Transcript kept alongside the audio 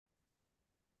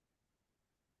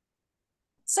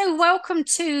So, welcome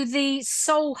to the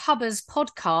Soulhubbers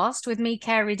podcast with me,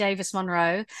 Carey Davis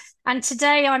Monroe. And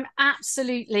today I'm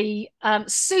absolutely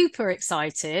super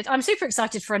excited. I'm super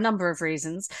excited for a number of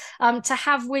reasons to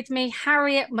have with me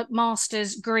Harriet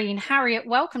MacMasters-Green. Harriet,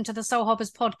 welcome to the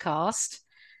Soulhubbers podcast.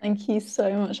 Thank you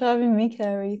so much for having me,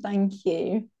 Kerry. Thank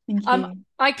you. Thank you.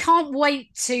 I can't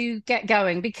wait to get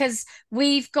going because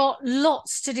we've got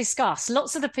lots to discuss.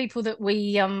 Lots of the people that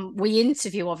we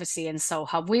interview, obviously in Soul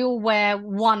Hub, we all wear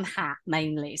one hat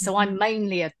mainly. So I'm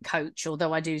mainly a coach,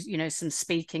 although I do, some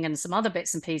speaking and some other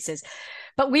bits and pieces.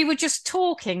 But we were just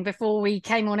talking before we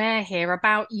came on air here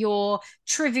about your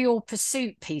Trivial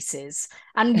Pursuit pieces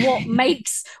and what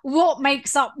makes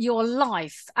up your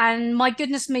life. And my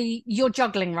goodness me, you're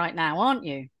juggling right now, aren't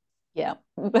you? Yeah,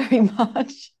 very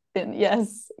much.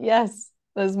 Yes, yes.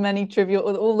 There's many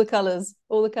trivial, all the colors,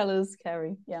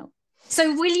 Kerry. Yeah.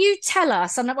 So will you tell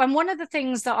us, and one of the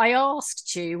things that I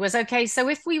asked you was, okay, so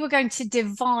if we were going to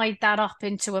divide that up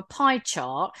into a pie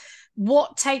chart,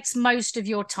 what takes most of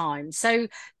your time? So,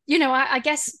 I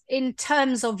guess in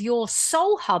terms of your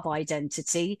soul hub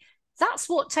identity, that's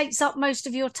what takes up most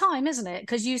of your time, isn't it?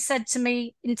 Because you said to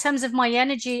me, in terms of my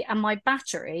energy and my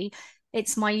battery,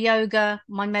 it's my yoga,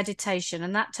 my meditation,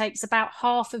 and that takes about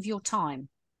half of your time.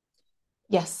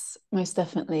 Yes, most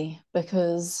definitely.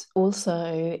 Because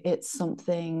also it's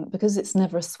something, because it's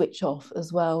never a switch off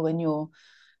as well when you're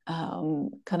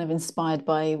kind of inspired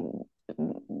by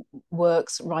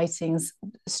works, writings,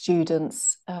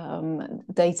 students,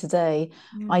 day to day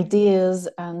Mm. ideas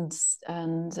and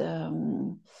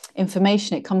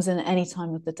information. It comes in at any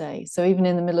time of the day. So even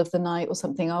in the middle of the night or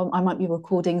something, I might be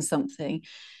recording something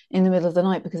in the middle of the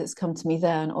night because it's come to me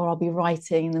then, or I'll be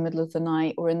writing in the middle of the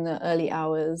night or in the early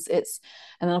hours. And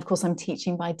then of course I'm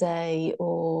teaching by day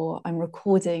or I'm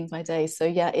recording by day. So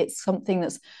yeah, it's something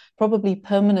that's probably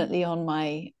permanently on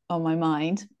my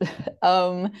mind.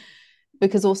 um,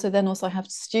 because also I have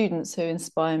students who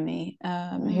inspire me,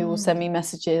 who will send Mm. me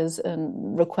messages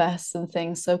and requests and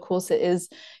things. So of course it is,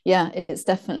 yeah, it's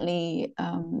definitely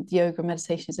yoga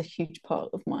meditation is a huge part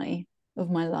of my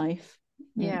life.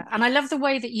 Yeah, Mm. and I love the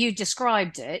way that you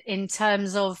described it in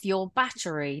terms of your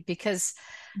battery because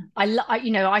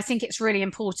I think it's really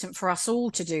important for us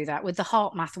all to do that with the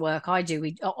heart math work I do.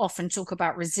 We often talk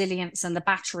about resilience and the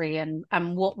battery and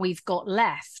what we've got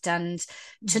left, and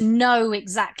to know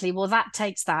exactly, well, that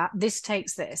takes that, this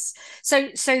takes this. So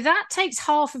that takes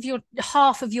half of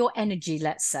your energy,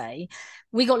 let's say.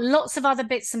 We got lots of other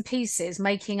bits and pieces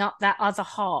making up that other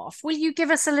half. Will you give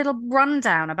us a little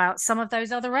rundown about some of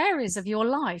those other areas of your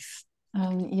life?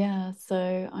 Yeah,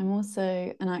 so I'm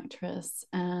also an actress,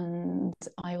 and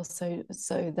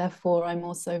so therefore I'm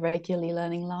also regularly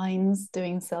learning lines,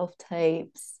 doing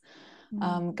self-tapes,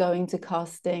 Mm. going to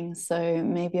casting. So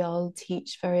maybe I'll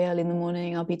teach very early in the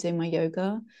morning, I'll be doing my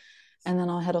yoga, and then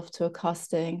I'll head off to a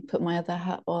casting, put my other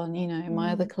hat on,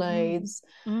 my other Mm. Mm. clothes,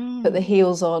 put the Mm.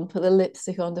 heels on, put the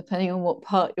lipstick on, depending on what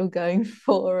part you're going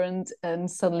for,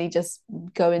 and suddenly just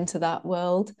go into that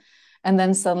world. And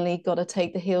then suddenly got to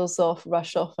take the heels off,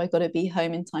 rush off. I got to be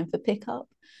home in time for pickup.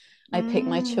 I pick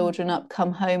my Mm. children up,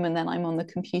 come home, and then I'm on the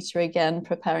computer again,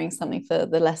 preparing something for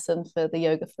the lesson for the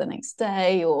yoga for the next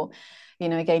day, or,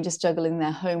 again, just juggling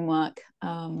their homework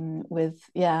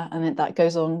yeah, and that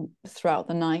goes on throughout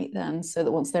the night then, so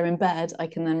that once they're in bed, I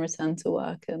can then return to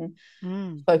work and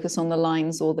Mm. focus on the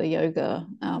lines or the yoga,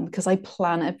 because I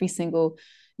plan every single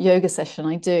yoga session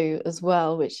I do as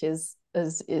well, which is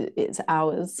as it's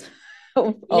hours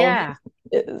of, Yeah.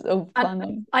 of And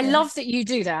planning. I Yeah. love that you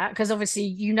do that because obviously,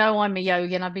 I'm a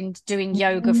yogi and I've been doing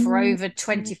yoga for Mm. over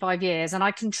 25 years. And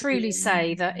I can truly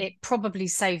say that it probably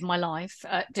saved my life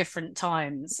at different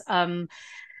times. And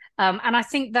I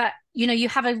think that, you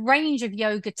have a range of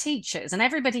yoga teachers and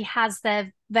everybody has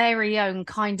their very own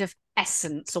kind of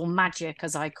essence or magic,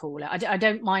 as I call it. I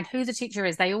don't mind who the teacher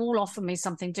is. They all offer me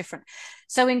something different.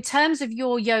 So in terms of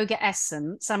your yoga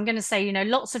essence, I'm going to say,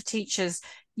 lots of teachers,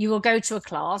 you will go to a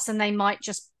class and they might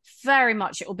just very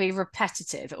much, it will be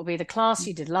repetitive. It will be the class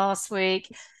you did last week.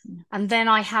 And then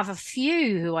I have a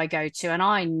few who I go to, and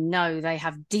I know they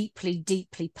have deeply,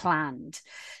 deeply planned.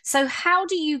 So, how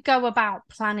do you go about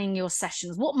planning your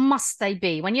sessions? What must they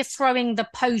be when you're throwing the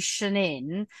potion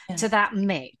in Yeah. to that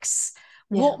mix?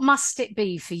 Yeah. What must it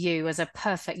be for you as a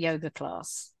perfect yoga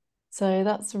class? So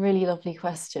that's a really lovely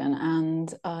question.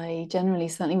 And I generally,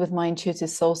 certainly with my intuitive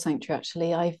soul sanctuary,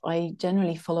 actually, I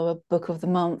generally follow a book of the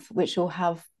month, which will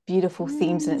have beautiful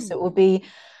themes in it. So Mm. it will be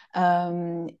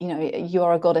You know, You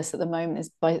Are a Goddess at the moment is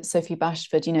by Sophie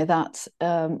Bashford. You know, that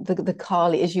the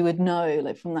Kali, as you would know,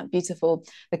 like from that beautiful,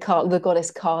 the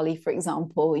goddess Kali, for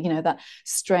example, you know, that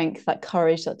strength, that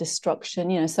courage, that destruction,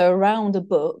 you know. So around a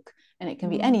book, and it can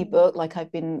be any book, like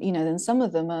I've been, you know, then some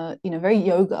of them are, you know, very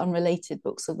yoga unrelated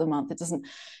books of the month.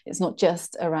 It's not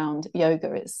just around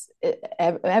yoga,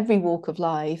 every walk of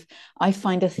life. I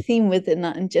find a theme within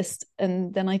that,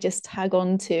 and then I just tag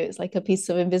on to, it's like a piece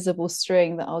of invisible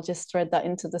string that I'll just thread that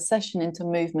into the session, into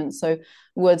movement. So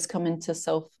words come into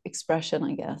self-expression,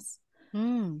 I guess.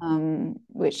 Mm.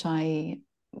 Which I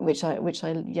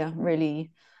yeah, really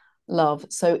love.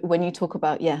 So when you talk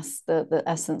about, yes, the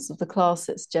essence of the class,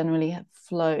 it's generally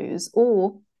flows.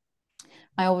 Or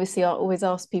I obviously always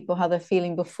ask people how they're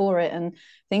feeling before it, and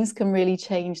things can really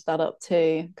change that up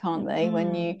too, can't they?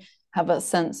 When you have a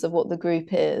sense of what the group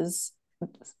is,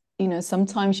 you know,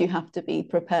 sometimes you have to be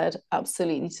prepared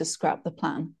absolutely to scrap the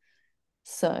plan.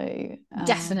 So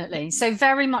Definitely. So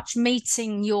very much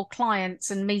meeting your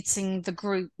clients and meeting the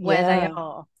group where they yeah,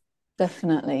 are.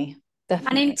 definitely,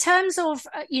 And in definitely. terms of,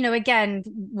 again,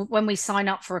 when we sign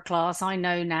up for a class, I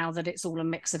know now that it's all a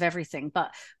mix of everything,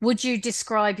 but would you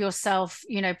describe yourself,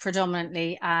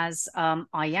 predominantly as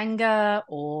Iyengar,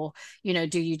 or,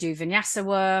 do you do vinyasa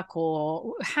work,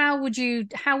 or how would you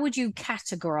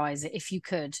categorize it if you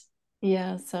could?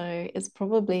 Yeah, so it's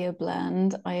probably a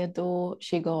blend. I adore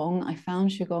Qigong. I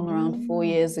found Qigong around 4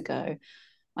 years Mm. ago.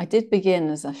 I did begin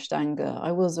as Ashtanga.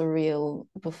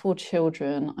 Before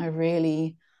children, I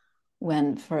really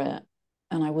went for it,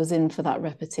 and I was in for that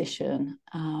repetition.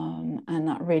 And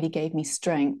that really gave me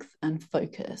strength and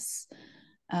focus.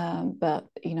 But,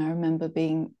 you know, I remember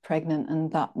being pregnant,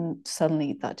 and that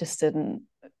suddenly that just didn't,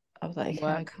 I was like, okay,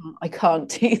 Work. I can't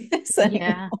do this anymore.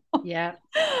 Yeah. Yeah.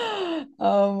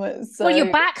 Well, your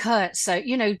So back hurts. So,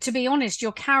 to be honest,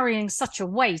 you're carrying such a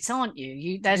weight, aren't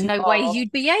you? There's you no way are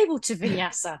you'd be able to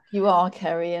vinyasa. you are,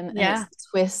 Kerry, and it's Yeah. the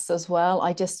twists as well.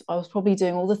 I was probably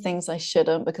doing all the things I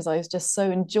shouldn't, because I was just so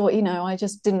you know, I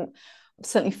just didn't,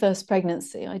 certainly first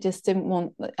pregnancy, I just didn't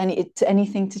want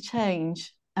anything to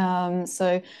change. And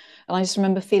I just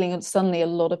remember feeling suddenly a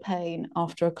lot of pain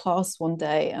after a class one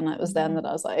day, and it was then Mm. that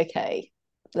I was like, okay,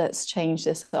 let's change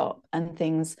this up, and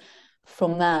things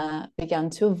from there began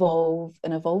to evolve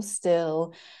and evolve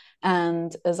still.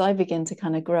 And as I begin to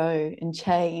kind of grow and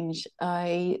change,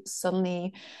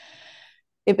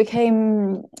 it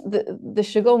became the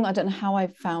Qigong. I don't know how I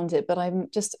found it, but I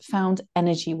just found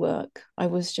energy work. I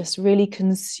was just really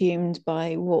consumed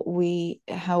by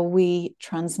how we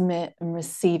transmit and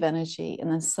receive energy. And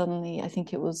then suddenly, I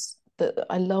think it was that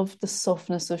I loved the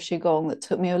softness of Qigong that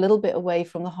took me a little bit away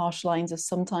from the harsh lines of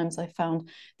sometimes I found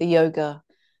the yoga,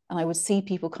 and I would see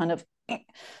people kind of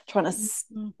trying to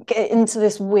Mm. get into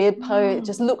this weird pose. It Mm.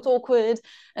 just looked awkward.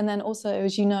 And then also,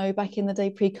 as you know, back in the day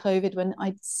pre-COVID, when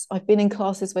I've been in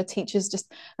classes where teachers just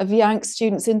have yanked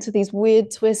students into these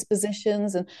weird twist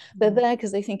positions, and they're Mm. there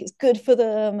because they think it's good for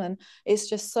them, and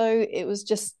it was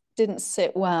just didn't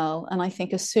sit well. And I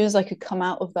think as soon as I could come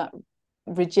out of that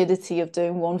rigidity of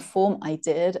doing one form, I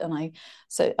did.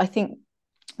 So I think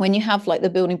when you have like the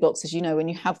building blocks, as you know, when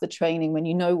you have the training, when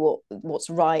you know what's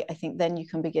right, I think then you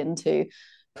can begin to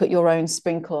put your own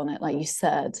sprinkle on it, like you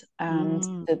said. And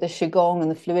Mm. the Qigong and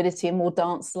the fluidity and more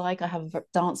dance, like I have a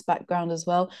dance background as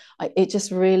well. It just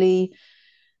really,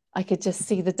 I could just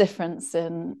see the difference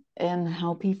in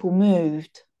how people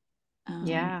moved.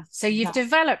 Yeah. So you've That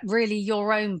developed really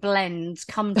your own blend,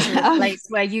 come to a place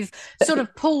where you've sort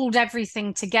of pulled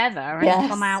everything together and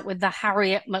come yes. out with the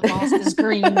Harriet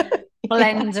MacMasters-Green Yeah,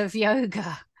 blend of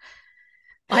yoga.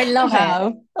 I I love it.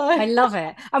 have. I love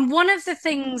it. And one of the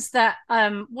things that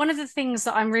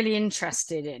I'm really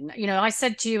interested in, I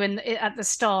said to you at the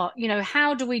start,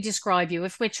 how do we describe you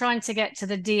if we're trying to get to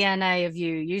the DNA of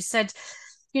you? You said,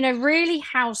 really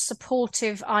how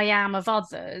supportive I am of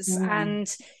others, Mm,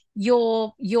 and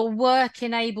your work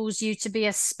enables you to be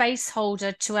a space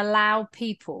holder to allow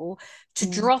people to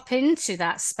mm, drop into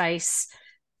that space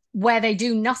where they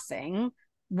do nothing,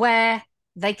 where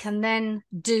they can then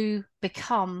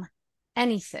become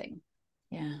anything.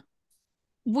 yeah.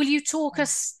 Will you talk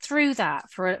us through that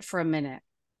for a minute?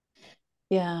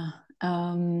 Yeah.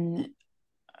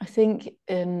 I think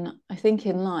in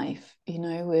life, you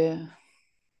know,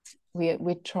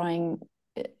 we're trying,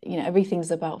 you know,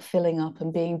 everything's about filling up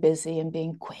and being busy and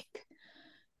being quick.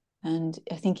 And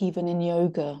I think even in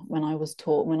yoga, when I was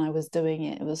doing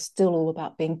it, it was still all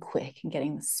about being quick and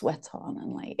getting the sweat on.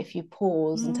 And like, if you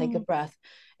pause and take a Mm. breath,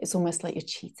 it's almost like you're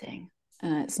cheating.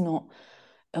 And it's not,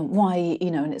 and why, you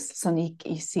know, and it's suddenly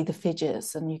you see the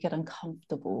fidgets and you get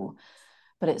uncomfortable.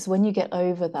 But it's when you get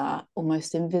over that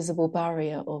almost invisible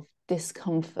barrier of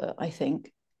discomfort, I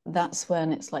think that's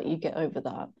when it's like you get over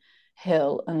that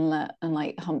hill and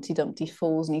like Humpty Dumpty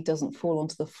falls and he doesn't fall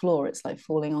onto the floor. It's like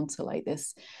falling onto like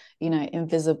this,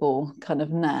 invisible kind of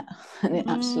net. And it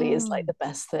actually is like Mm. the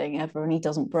best thing ever. And he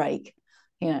doesn't break.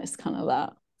 It's kind of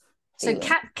that So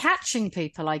feeling. catching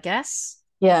people, I guess.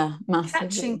 Yeah,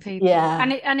 Catching massively. people.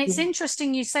 Yeah. And it's Yeah.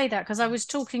 interesting you say that because I was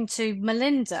talking to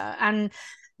Melinda, and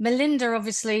Melinda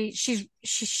obviously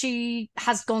she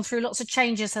has gone through lots of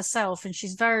changes herself, and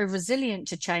she's very resilient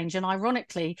to change, and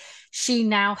ironically she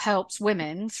now helps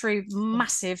women through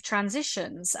massive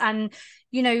transitions. And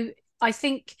you know I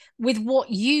think with what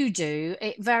you do,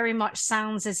 it very much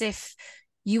sounds as if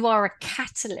you are a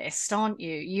catalyst, aren't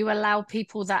you? You allow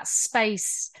people that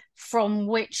space from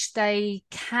which they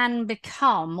can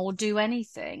become or do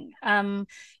anything.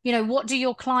 What do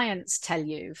your clients tell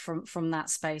you from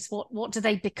that space? What do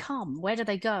they become? Where do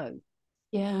they go?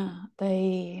 Yeah,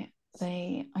 they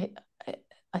I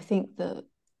I think that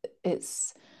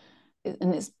it's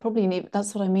and it's probably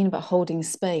that's what I mean about holding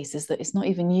space, is that it's not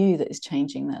even you that is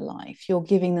changing their life. You're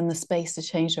giving them the space to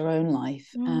change their own life.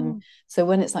 And Mm, so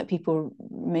when it's like people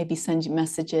maybe send you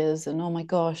messages and, oh my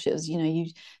gosh, it was, you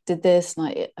did this,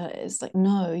 and it's like,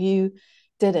 no, you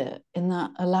did it in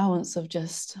that allowance of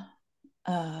just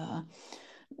uh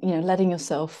letting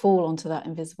yourself fall onto that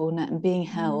invisible net and being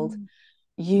held. mm,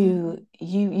 you mm,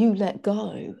 you let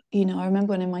go. I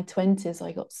remember when in my 20s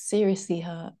I got seriously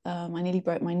hurt. I nearly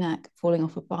broke my neck falling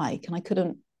off a bike and I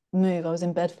couldn't move. I was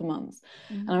in bed for months,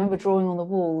 and I mm, remember drawing on the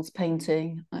walls,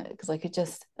 painting, because I could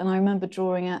just, and I remember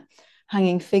drawing at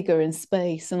hanging figure in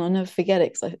space, and I'll never forget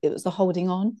it because it was the holding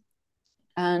on.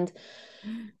 And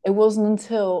mm. it wasn't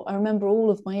until I remember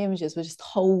all of my images were just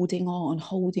holding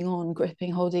on,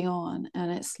 gripping, holding on.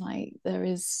 And it's like there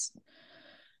is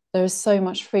so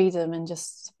much freedom in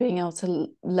just being able to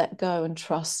let go and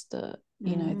trust that that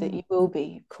Mm. you will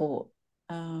be caught,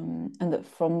 and that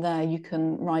from there you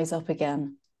can rise up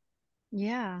again.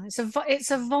 Yeah, it's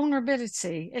a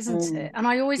vulnerability, isn't it? Mm. And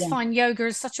I always Yeah. find yoga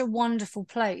is such a wonderful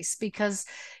place because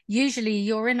usually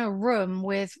you're in a room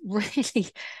with really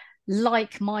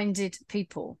like-minded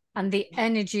people, and the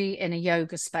energy in a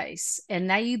yoga space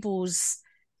enables,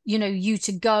 you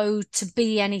to go to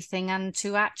be anything and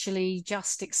to actually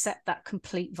just accept that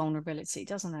complete vulnerability,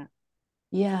 doesn't it?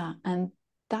 Yeah, and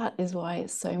that is why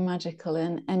it's so magical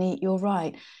in any, you're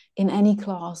right, in any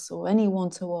class or any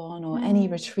one-to-one or any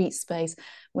Mm, retreat space,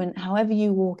 when however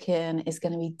you walk in is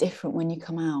going to be different when you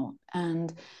come out.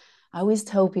 And I always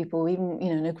tell people, even,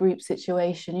 in a group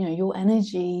situation, your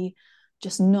energy,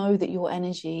 just know that your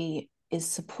energy is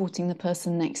supporting the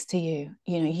person next to you.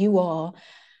 You are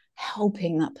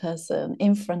helping that person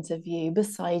in front of you,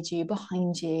 beside you,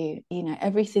 behind you.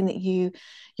 Everything that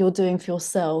you're doing for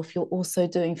yourself, you're also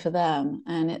doing for them.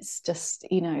 And it's just,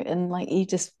 and like you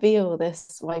just feel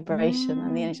this vibration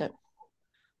and the mm.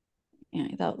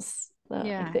 energy. That's that, I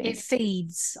Yeah, it think.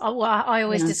 feeds. I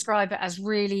always Yeah. describe it as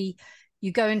really,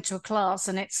 you go into a class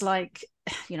and it's like,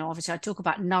 obviously I talk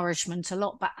about nourishment a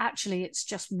lot, but actually it's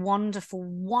just wonderful,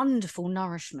 wonderful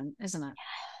nourishment, isn't it?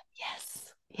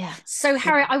 Yes. Yeah. So, Yeah.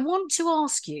 Harriet, I want to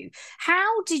ask you,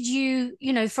 how did you,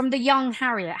 from the young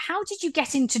Harriet, how did you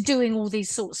get into doing all these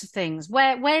sorts of things?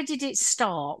 Where did it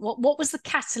start? What was the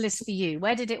catalyst for you?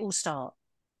 Where did it all start?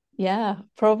 Yeah,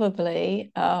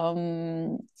 probably.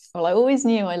 Well, I always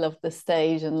knew I loved the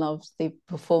stage and loved the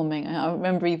performing. I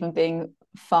remember even being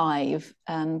 5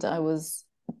 and I was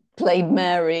played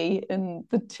Mary in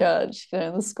the church,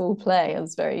 the school play. I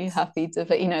was very happy to,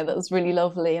 that was really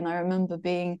lovely. And I remember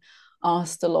being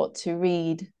asked a lot to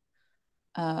read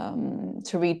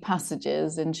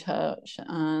passages in church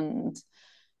and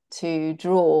to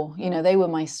draw. They were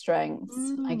my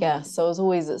strengths, I Mm, guess. So I was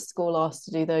always at school asked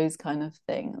to do those kind of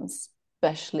things,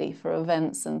 especially for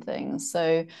events and things.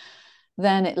 So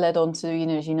then it led on to,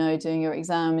 as doing your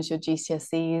exams, your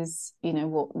GCSEs,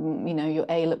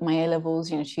 your my A levels,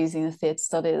 choosing the theatre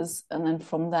studies. And then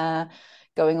from there,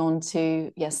 going on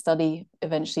to, study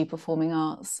eventually performing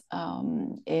arts,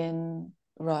 in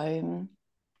Rome,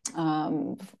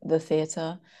 the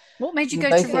theatre, what made you go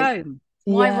to both it, Rome?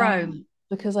 Why yeah, Rome?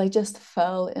 because I just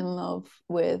fell in love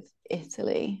with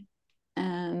Italy,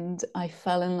 and I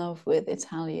fell in love with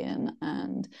Italian,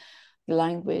 and the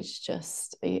language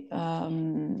just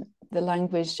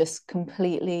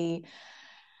completely,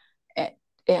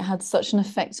 it had such an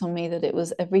effect on me that it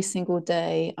was every single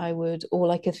day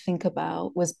all I could think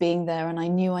about was being there, and I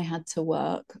knew I had to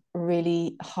work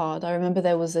really hard. I remember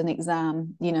there was an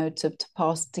exam, to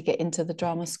pass to get into the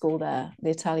drama school there,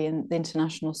 the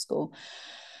international school.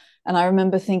 And I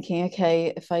remember thinking,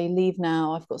 okay, if I leave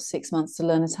now, I've got 6 months to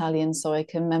learn Italian so I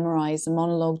can memorize a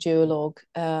monologue, duologue,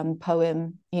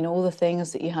 poem, all the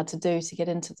things that you had to do to get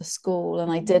into the school.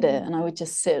 And I did it. And I would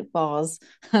just sit at bars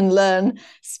and learn,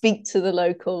 speak to the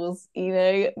locals,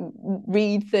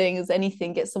 read things,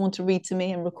 anything, get someone to read to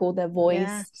me and record their voice.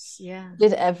 Yes, yeah.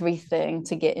 Did everything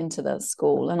to get into that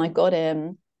school. And I got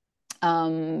in.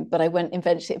 But I went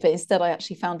eventually, but instead I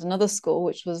actually found another school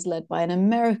which was led by an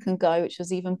American guy, which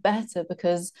was even better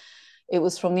because it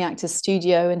was from the actor's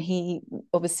studio, and he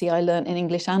obviously I learned in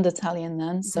English and Italian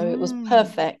then, so it was Mm.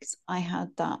 perfect. I had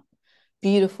that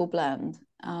beautiful blend,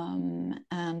 and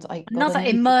I got an Another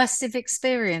A. immersive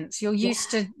experience. You're Yeah, used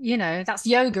to, that's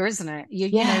yoga, isn't it?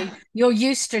 yeah, You're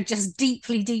used to just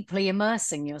deeply, deeply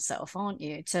immersing yourself, aren't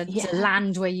you? To yeah.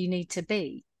 land where you need to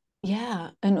be. Yeah,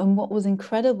 and what was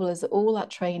incredible is that all that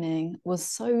training was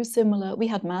so similar. We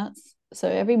had mats, so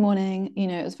every morning,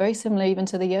 it was very similar even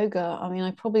to the yoga. I mean, I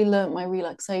probably learnt my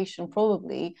relaxation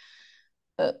probably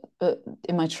uh, uh,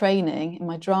 in my training, in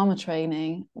my drama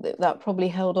training. That probably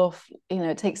held off.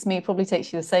 Probably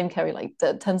takes you the same, Kerry, like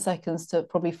 10 seconds to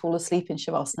probably fall asleep in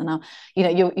Shavasana. Now,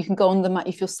 you can go on the mat,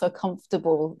 you feel so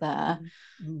comfortable there.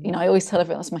 Mm. I always tell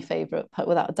everyone that's my favorite, but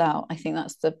without a doubt, I think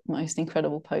that's the most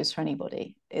incredible pose for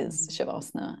anybody is Mm.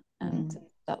 Shavasana. And Mm.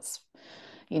 that's,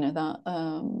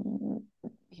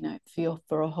 that,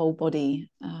 for a whole body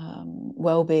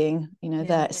well-being, Yeah.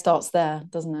 there it starts there,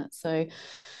 doesn't it? So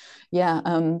yeah,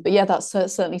 but yeah, that's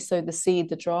certainly sowed the seed.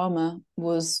 The drama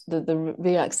was the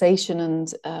relaxation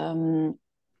and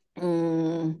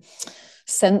mm,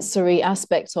 sensory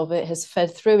aspect of it has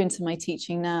fed through into my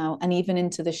teaching now, and even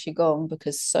into the qigong,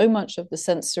 because so much of the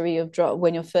sensory of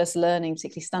when you're first learning,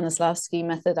 particularly Stanislavski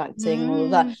method acting and all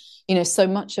of that, Mm. so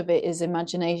much of it is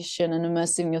imagination and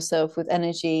immersing yourself with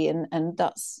energy, and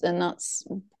that's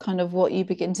kind of what you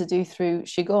begin to do through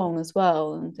qigong as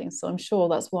well and things. So I'm sure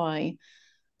that's why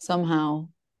somehow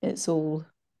it's all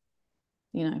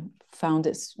found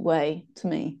its way to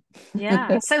me.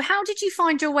 Yeah. So how did you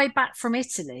find your way back from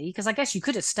Italy? Because I guess you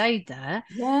could have stayed there.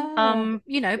 Yeah, Back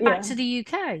yeah, to the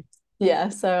UK. yeah.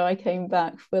 So I came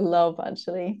back for love,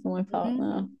 actually, for my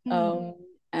partner, Mm.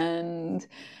 and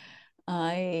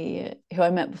who I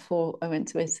met before I went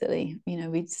to Italy.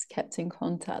 We just kept in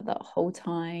contact that whole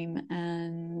time,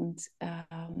 and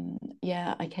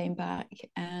yeah, I came back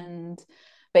and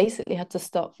basically had to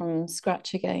start from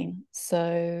scratch again.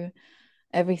 So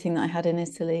everything that I had in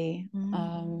Italy,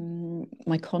 Mm.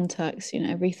 my contacts,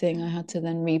 everything I had to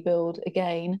then rebuild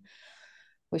again,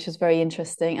 which was very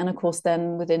interesting. And of course,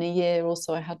 then within a year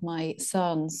also, I had my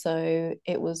son. So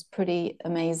it was pretty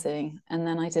amazing. And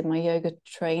then I did my yoga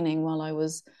training while I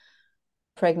was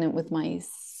pregnant with my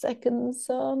second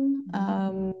son.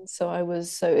 Mm. So it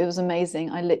was amazing.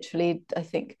 I literally, I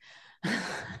think,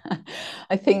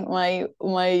 I think my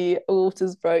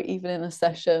waters broke even in a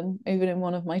session, even in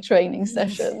one of my training Mm.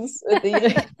 sessions with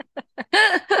the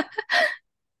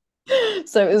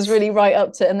so it was really right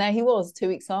up to, and there he was 2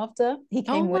 weeks after. He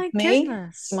Oh came with my me to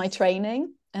goodness. my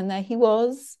training, and there he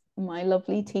was. My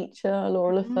lovely teacher,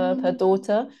 Laura Lefebvre, her Mm.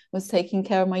 daughter, was taking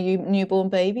care of my newborn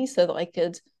baby so that I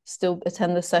could still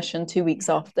attend the session 2 weeks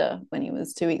Yeah. after when he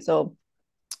was 2 weeks old.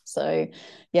 So,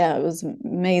 yeah, it was an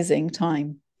amazing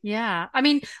time. Yeah. I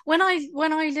mean, when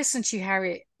I listened to you,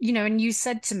 Harriet, and you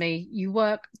said to me you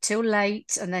work till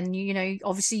late and then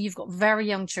obviously you've got very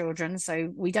young children,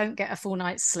 so we don't get a full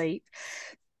night's sleep.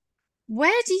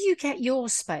 Where do you get your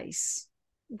space?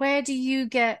 Where do you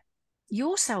get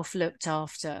yourself looked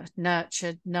after,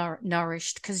 nurtured,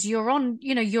 nourished? Because you're on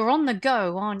the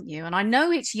go, aren't you? And I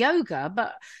know it's yoga,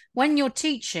 but when you're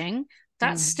teaching,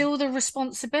 that's Mm. still the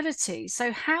responsibility.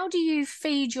 So how do you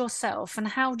feed yourself and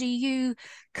how do you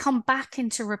come back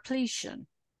into repletion?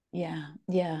 Yeah,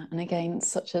 yeah. And again,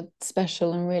 such a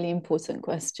special and really important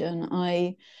question.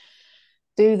 I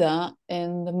do that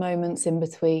in the moments in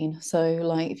between. So,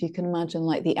 like, if you can imagine,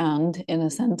 like, the and in a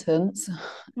sentence,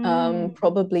 Mm.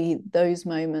 probably those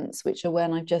moments, which are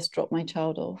when I've just dropped my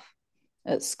child off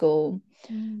at school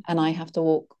Mm. and I have to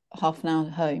walk half an hour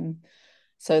home.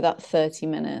 So, that 30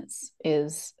 minutes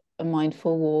is a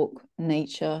mindful walk,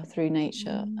 nature through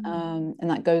nature. Mm. And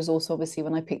that goes also, obviously,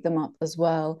 when I pick them up as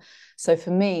well. So, for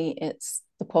me, it's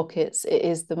the pockets, it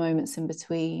is the moments in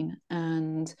between.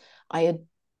 And I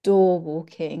adore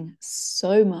walking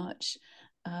so much.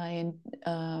 I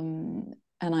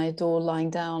and I adore lying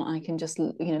down. I can just,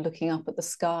 looking up at the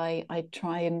sky. I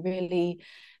try and really,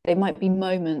 they might be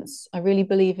moments. I really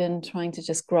believe in trying to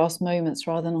just grasp moments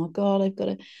rather than, oh God,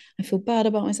 I feel bad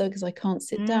about myself because I can't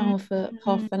sit Mm. down for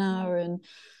half an hour. And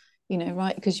you know,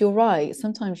 right, because you're right,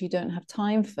 sometimes you don't have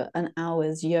time for an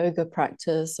hour's yoga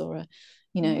practice or a,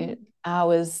 you know, Mm,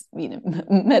 hours, you know,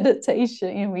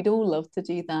 meditation. You know, we'd all love to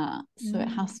do that, so it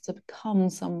mm. has to become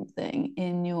something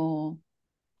in your,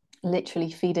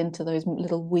 literally feed into those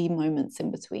little wee moments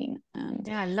in between. And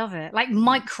Yeah, I love it. Like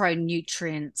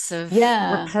micronutrients of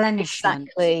yeah, replenishment.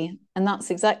 exactly. And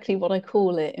that's exactly what I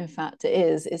call it. In fact, it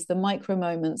is. It's the micro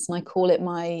moments. And I call it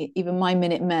my, even my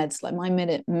minute meds, like my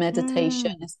minute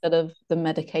meditation Mm, instead of the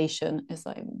medication. It's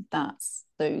like, that's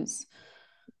those,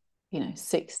 you know,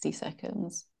 60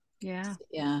 seconds. yeah.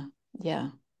 Yeah. Yeah.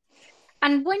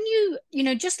 And when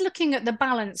just looking at the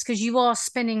balance, because you are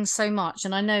spinning so much,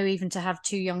 and I know even to have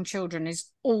two young children is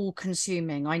all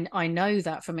consuming. I know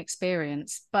that from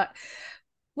experience. But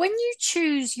when you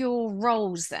choose your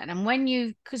roles then, and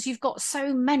because you've got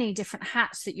so many different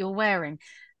hats that you're wearing,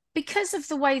 because of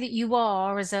the way that you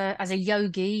are as a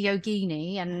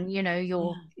yogini, and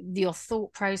Yeah. your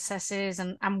thought processes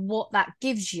and what that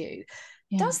gives you,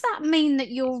 Yeah. does that mean that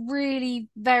you're really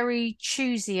very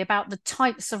choosy about the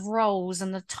types of roles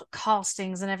and the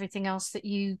castings and everything else that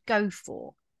you go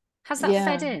for? Has that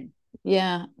fed Yeah. in?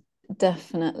 Yeah.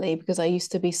 Definitely. Because I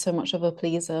used to be so much of a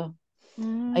pleaser.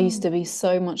 I used Mm, to be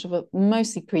so much of a,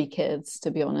 mostly pre-kids,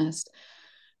 to be honest.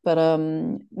 But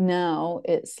now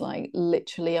it's like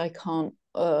literally I can't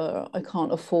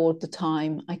afford the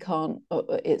time. I can't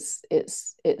it's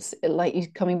like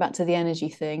you coming back to the energy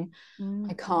thing.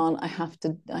 mm, I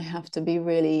have to be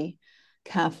really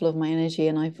careful of my energy,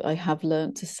 and I have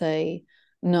learned to say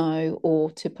no or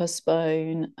to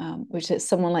postpone, which is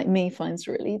someone like me finds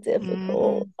really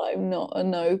difficult. mm. I'm not a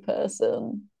no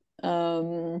person.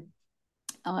 Um,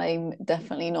 I'm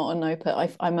definitely not a no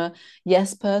person. I'm a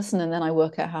yes person, and then I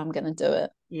work out how I'm going to do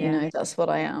it. You Yeah. know, that's what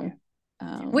I Yeah. am.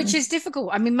 Which Um, is difficult.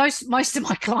 I mean, most of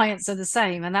my clients are the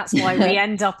same, and that's why we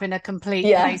end up in a complete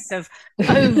yeah. place of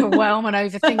overwhelm and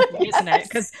overthinking, isn't it? Yes.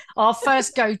 Because our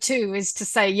first go-to is to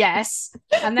say yes,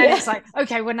 and then Yeah. it's like,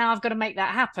 okay, well now I've got to make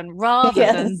that happen, rather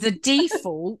than Yes. the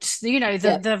default, the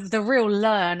Yeah. the real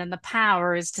learn and the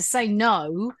power is to say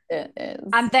no, It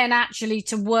is. and then actually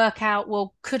to work out,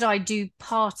 well, could I do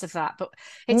part of that? But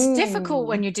it's difficult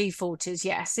when Mm. your default is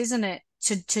yes, isn't it?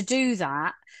 To do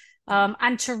that, Yeah.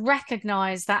 and to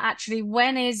recognize that actually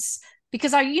when is,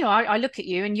 because I look at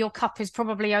you and your cup is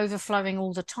probably overflowing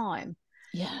all the time.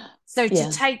 Yeah. So to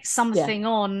Yeah. take Yeah. something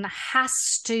on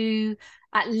has to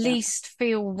at Yeah. least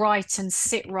feel right and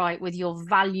sit right with your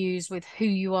values, with who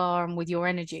you are, and with your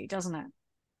energy, doesn't it?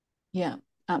 Yeah,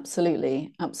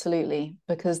 absolutely, absolutely.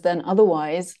 Because then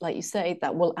otherwise, like you say,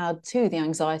 that will add to the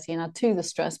anxiety and add to the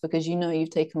stress because you know you've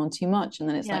taken on too much. And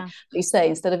then it's like Yeah. you say,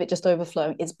 instead of it just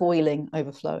overflowing, it's boiling,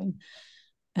 overflowing.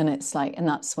 And it's like, and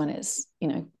that's when it's, you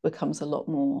know, becomes a lot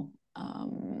more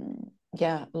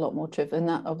yeah, a lot more driven. And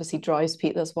that obviously drives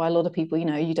people. That's why a lot of people, you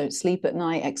know, you don't sleep at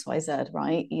night, XYZ,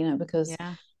 right? You know, because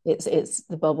Yeah. it's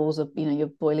the bubbles of, you know, you're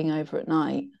boiling over at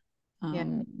night. Yeah.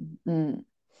 Um, mm,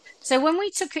 So when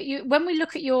we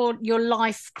look at your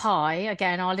life pie,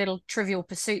 again, our little trivial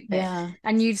pursuit bit, yeah.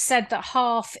 and you've said that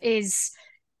half is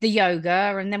the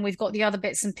yoga, and then we've got the other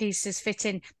bits and pieces fit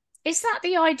in. Is that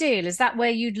the ideal? Is that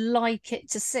where you'd like it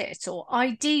to sit? Or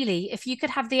ideally, if you could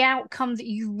have the outcome that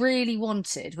you really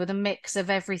wanted with a mix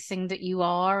of everything that you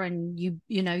are and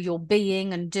your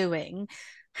being and doing,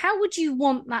 how would you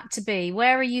want that to be?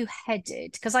 Where are you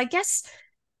headed? Because I guess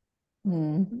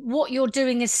Mm, what you're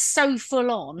doing is so full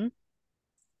on.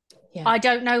 yeah. I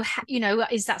don't know,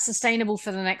 is that sustainable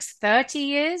for the next 30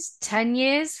 years, 10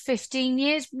 years, 15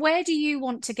 years? Where do you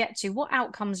want to get to? What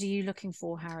outcomes are you looking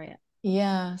for, Harriet?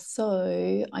 Yeah,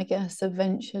 so I guess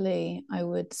eventually I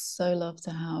would so love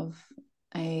to have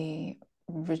a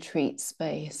retreat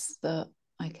space that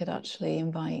I could actually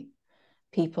invite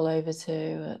people over to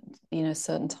at, you know,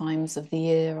 certain times of the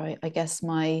year. I guess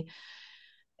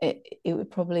it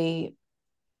would probably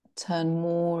turn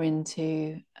more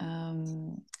into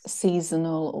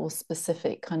seasonal or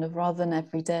specific kind of, rather than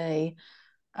everyday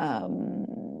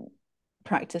um,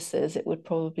 practices. It would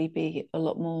probably be a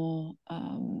lot more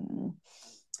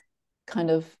kind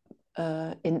of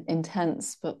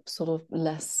intense, but sort of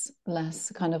less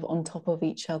kind of on top of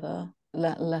each other.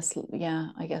 Less, yeah,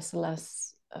 I guess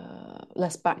less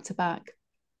back to back.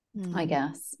 I Mm,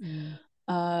 guess mm,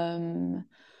 um,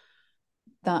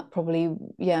 that probably,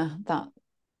 yeah, that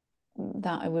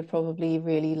I would probably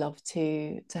really love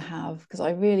to have, because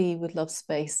I really would love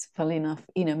space. Funnily enough,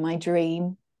 you know, my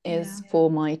dream yeah. is for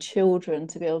my children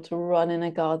to be able to run in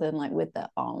a garden like with their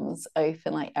arms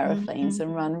open like aeroplanes Mm,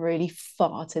 and run really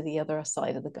far to the other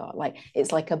side of the garden. Like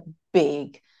it's like a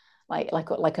big,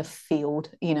 like a field.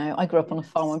 I grew up on a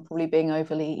farm. I'm probably being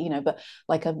overly, but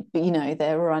like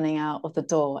they're running out of the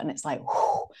door, and it's like,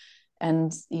 whoo,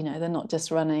 and they're not just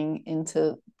running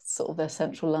into sort of their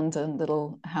central London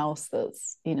little house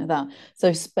that's that.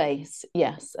 So space,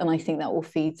 yes, and I think that will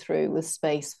feed through with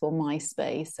space for my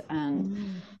space. And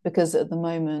because at the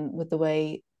moment, with the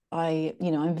way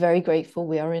I'm very grateful,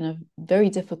 we are in a very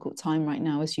difficult time right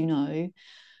now, as you know,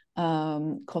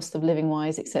 cost of living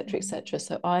wise, etc., etc.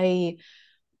 So I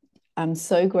am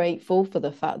so grateful for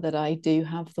the fact that I do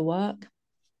have the work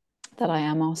that I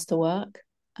am asked to work.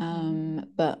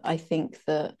 But I think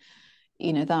that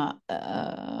that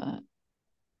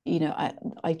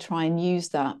I try and use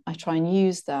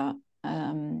that.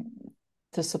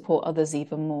 To support others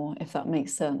even more, if that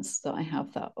makes sense, that I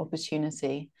have that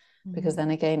opportunity. Because then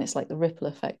again, it's like the ripple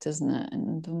effect, isn't it?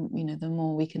 And the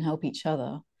more we can help each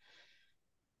other,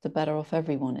 the better off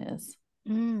everyone is.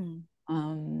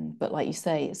 But like you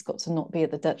say, it's got to not be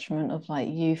at the detriment of like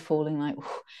you falling like,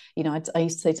 I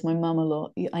used to say to my mum a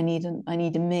lot, I need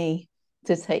a me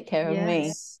to take care of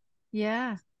me.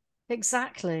 Yeah,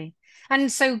 exactly. And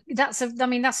so that's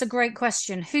a great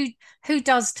question. Who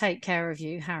does take care of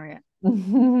you, Harriet?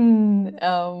 um,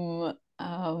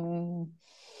 um,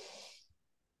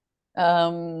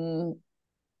 um,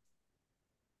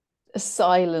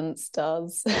 Silence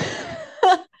does.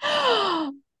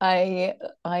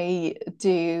 I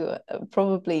do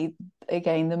probably,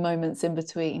 again, the moments in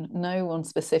between. No one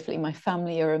specifically. My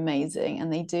family are amazing,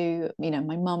 and they do.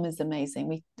 My mum is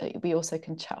amazing. We also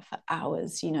can chat for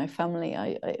hours. Family.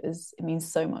 It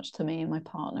means so much to me and my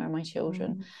partner and my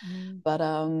children. But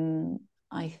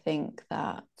I think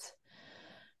that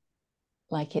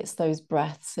like it's those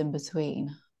breaths in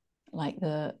between, like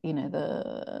that's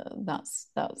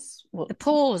what The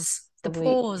pause, probably.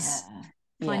 Yeah,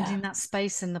 yeah, finding that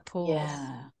space in the pause.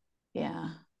 yeah, yeah,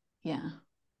 yeah.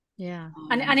 Yeah.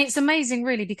 And it's amazing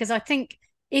really, because I think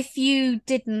if you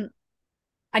didn't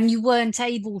and you weren't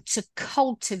able to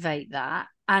cultivate that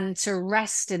and to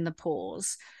rest in the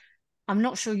pause, I'm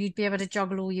not sure you'd be able to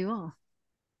juggle all you are.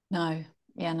 No,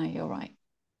 yeah, no, you're right,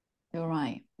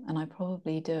 and I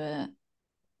probably do it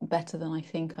better than I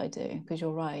think I do, because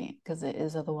you're right, because it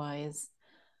is otherwise,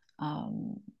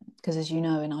 because as you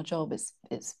know, in our job, it's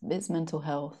mental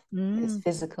health, it's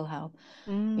physical health,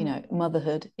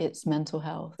 motherhood, it's mental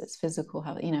health, it's physical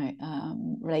health,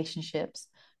 relationships,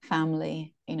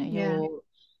 family, Yeah.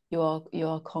 you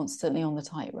are constantly on the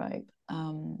tightrope.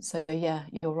 So yeah,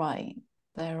 you're right,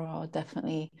 there are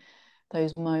definitely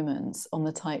those moments on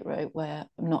the tightrope where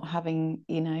I'm not having,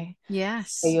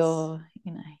 Yes. you're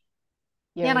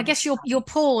Yeah, you're and I able guess to your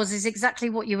pause is exactly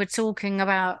what you were talking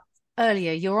about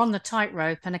earlier. You're on the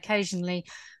tightrope, and occasionally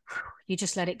you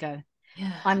just let it go.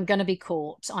 yeah, I'm going to be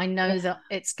caught. I know yeah, that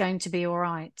it's going to be all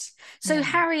right. So, yeah.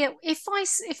 Harriet,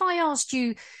 if I asked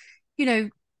you, you know,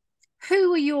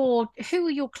 who are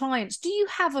your clients? Do you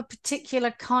have a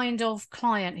particular kind of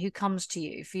client who comes to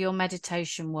you for your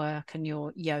meditation work and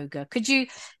your yoga? Could you,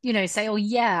 say, oh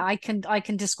yeah, I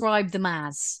can describe them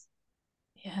as.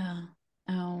 Yeah.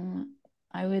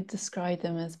 I would describe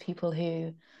them as people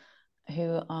who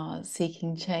are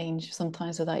seeking change,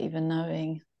 sometimes without even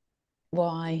knowing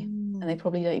why. And they Mm,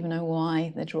 probably don't even know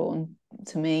why they're drawn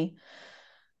to me.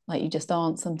 Like you just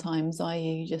aren't sometimes, are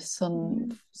you? You just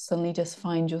mm, suddenly just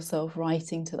find yourself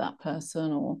writing to that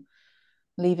person or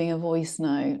leaving a voice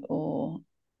note, or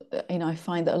I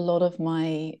find that a lot of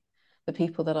the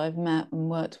people that I've met and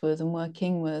worked with and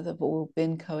working with have all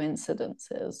been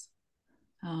coincidences.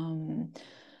 Um,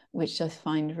 which I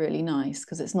find really nice,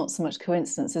 because it's not so much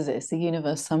coincidence, is it? It's the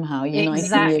universe somehow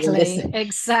uniting you in this, exactly, in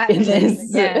exactly.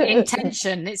 this. Yeah,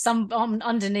 intention. It's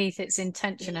underneath it's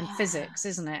intention and Yeah, physics,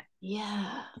 isn't it?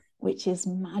 yeah, which is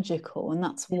magical, and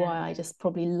that's Yeah. why I just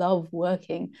probably love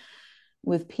working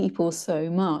with people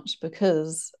so much,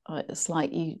 because it's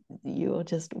like you're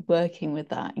just working with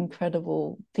that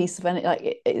incredible piece of energy.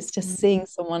 Like it's just Mm, seeing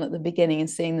someone at the beginning and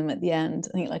seeing them at the end.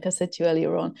 I think, like I said to you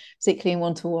earlier on, particularly in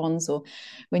one-to-ones, or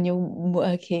when you're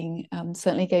working,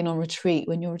 certainly going on retreat,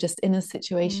 when you're just in a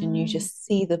situation, you mm, just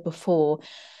see the before,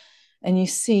 and you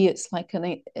see it's like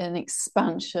an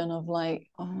expansion of like,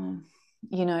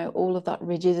 all of that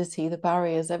rigidity, the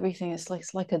barriers, everything. It's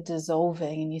like a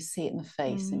dissolving, and you see it in the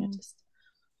face, and you're mm. just,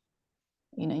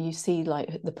 you see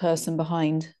like the person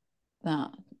behind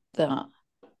that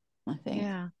I think.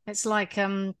 Yeah, it's like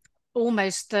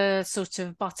almost the sort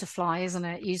of butterfly, isn't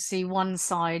it? You see one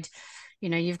side,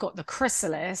 you've got the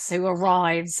chrysalis who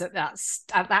arrives at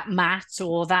that mat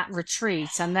or that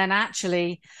retreat, and then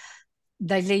actually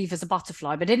they leave as a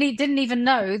butterfly, but didn't even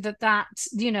know that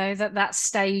that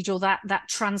stage or that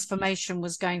transformation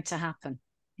was going to happen.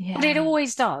 But it Yeah.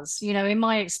 always does, in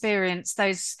my experience,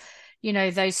 those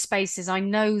spaces, I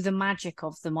know the magic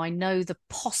of them. I know the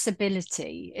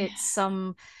possibility. It's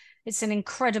an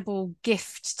incredible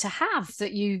gift to have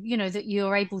that that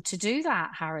you're able to do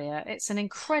that, Harriet. It's an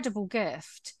incredible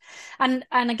gift. And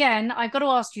again, I've got to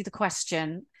ask you the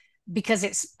question because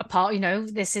it's a part,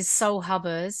 this is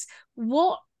Soulhubbers.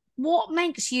 What what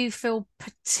makes you feel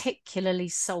particularly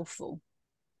soulful?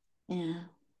 Yeah.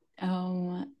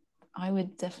 I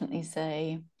would definitely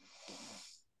say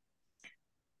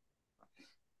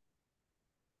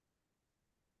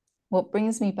what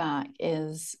brings me back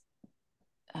is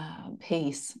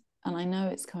peace. And I know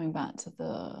it's coming back to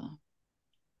the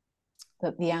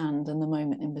and the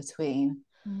moment in between.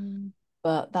 Mm.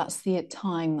 But that's the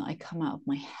time that I come out of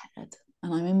my head,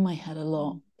 and I'm in my head a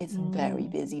lot. It's a very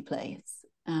Mm. busy place,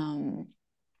 and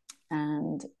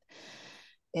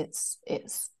it's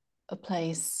a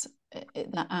place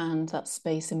that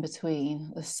space in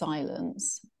between, the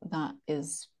silence, that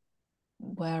is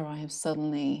where I have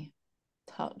suddenly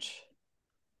touched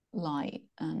light,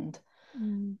 and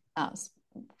Mm. that's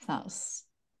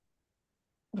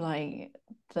like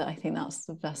that. I think that's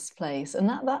the best place, and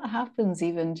that happens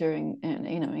even during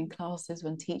in classes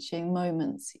when teaching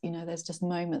moments. There's just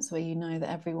moments where that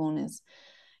everyone is,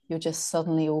 you're just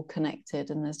suddenly all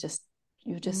connected, and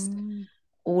you're just Mm.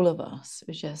 all of us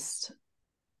are just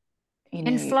you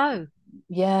In know flow.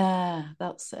 yeah,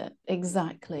 that's it,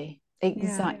 exactly, Yeah.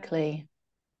 exactly.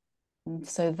 And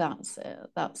so that's it,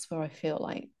 that's where I feel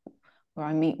like where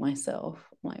I meet myself.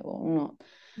 I'm like, well, I'm not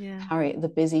Yeah. Harriet, the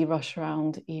busy rush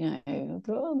around, there.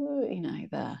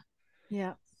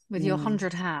 Yeah. With your Mm.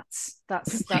 100 hats.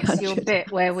 That's your 300.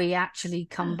 bit where we actually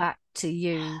come back to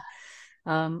you.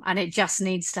 And it just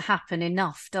needs to happen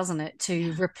enough, doesn't it, to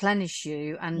Yeah, replenish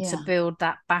you and to yeah, build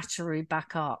that battery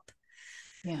back up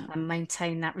yeah, and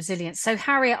maintain that resilience. So,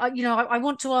 Harriet, I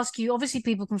want to ask you. Obviously,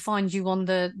 people can find you on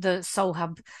the Soul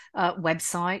Hub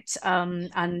website,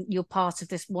 and you're part of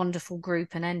this wonderful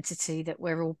group and entity that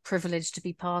we're all privileged to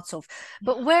be part of.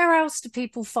 But yeah. where else do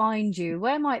people find you?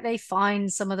 Where might they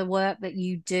find some of the work that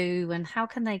you do, and how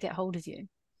can they get hold of you?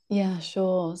 Yeah,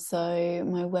 sure. So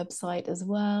my website as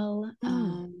well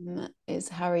Mm. is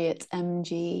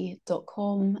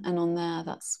harrietmg.com. And on there,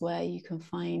 that's where you can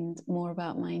find more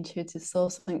about my Intuitive Soul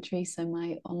Sanctuary, so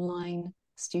my online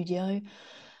studio,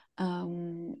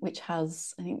 which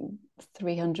has, I think,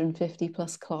 350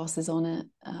 plus classes on it,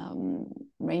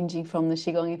 ranging from the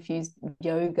Qigong infused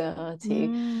yoga to,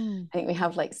 Mm. I think we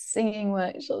have like singing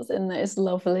workshops in there. It's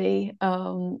lovely.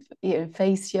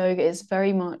 Face yoga is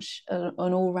very much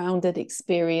an all-rounded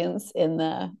experience in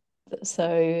there.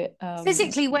 So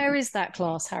Physically, where is that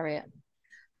class, Harriet?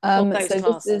 Or those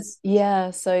classes?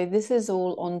 so this is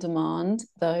all on demand,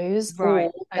 those, or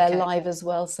Right. they're Okay. live as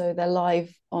well. So they're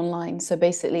live online. So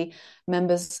basically,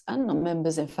 members and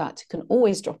non-members, in fact, can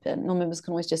always drop in. Non-members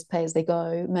can always just pay as they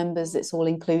go. Members, it's all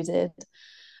included.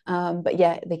 But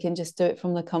yeah, they can just do it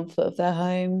from the comfort of their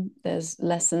home. There's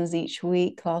lessons each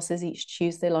week, classes each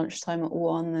Tuesday lunchtime at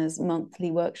 1. There's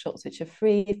monthly workshops which are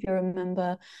free if you're a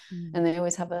member, Mm. and they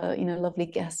always have a lovely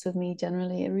guest with me.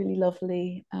 Generally, a really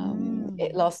lovely.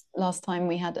 Mm. Last time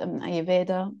we had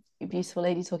Ayurveda, a beautiful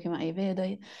lady talking about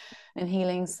Ayurveda and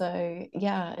healing. So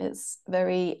yeah, it's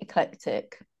very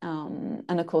eclectic, and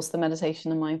of course, the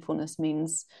meditation and mindfulness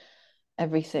means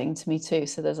everything to me too.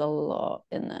 So there's a lot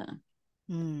in there.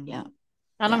 Mm. Yeah,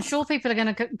 And I'm yeah. sure people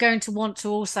are going to want to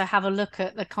also have a look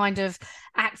at the kind of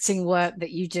acting work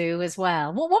that you do as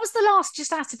well. What was the last,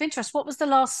 just out of interest, what was the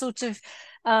last sort of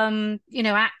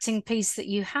acting piece that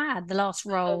you had, the last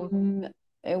role? Um,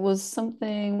 it was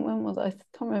something, when was it? I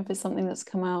can't remember if it's something that's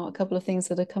come out, a couple of things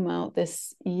that have come out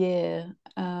this year,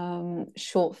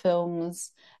 short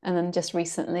films, and then just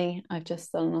recently I've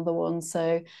just done another one,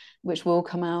 so which will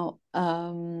come out.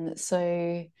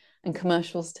 And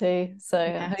commercials too. So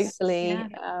Yes. hopefully,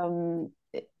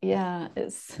 Yeah. yeah,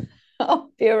 it's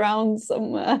I'll be around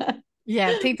somewhere.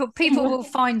 Yeah, people Somewhere. will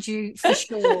find you for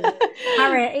sure.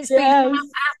 Harriet, it's been an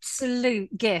Yes.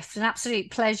 absolute gift, an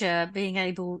absolute pleasure being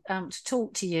able to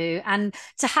talk to you and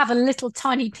to have a little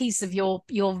tiny piece of your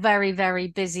very, very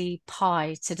busy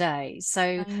pie today.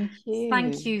 So Thank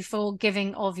thank you. you for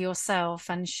giving of yourself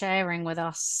and sharing with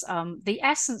us the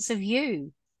essence of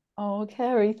you. Oh,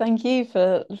 Carrie, thank you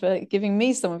for giving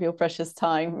me some of your precious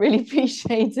time. Really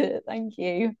appreciate it. Thank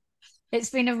you. It's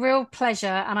been a real pleasure,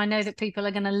 and I know that people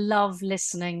are going to love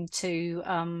listening to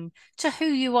who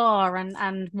you are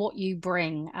and what you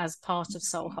bring as part of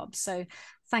Soul Hub. So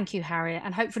thank you, Harriet,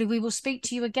 and hopefully we will speak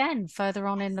to you again further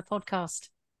on in the podcast.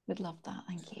 Would love that.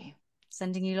 Thank you.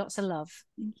 Sending you lots of love.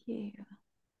 Thank you.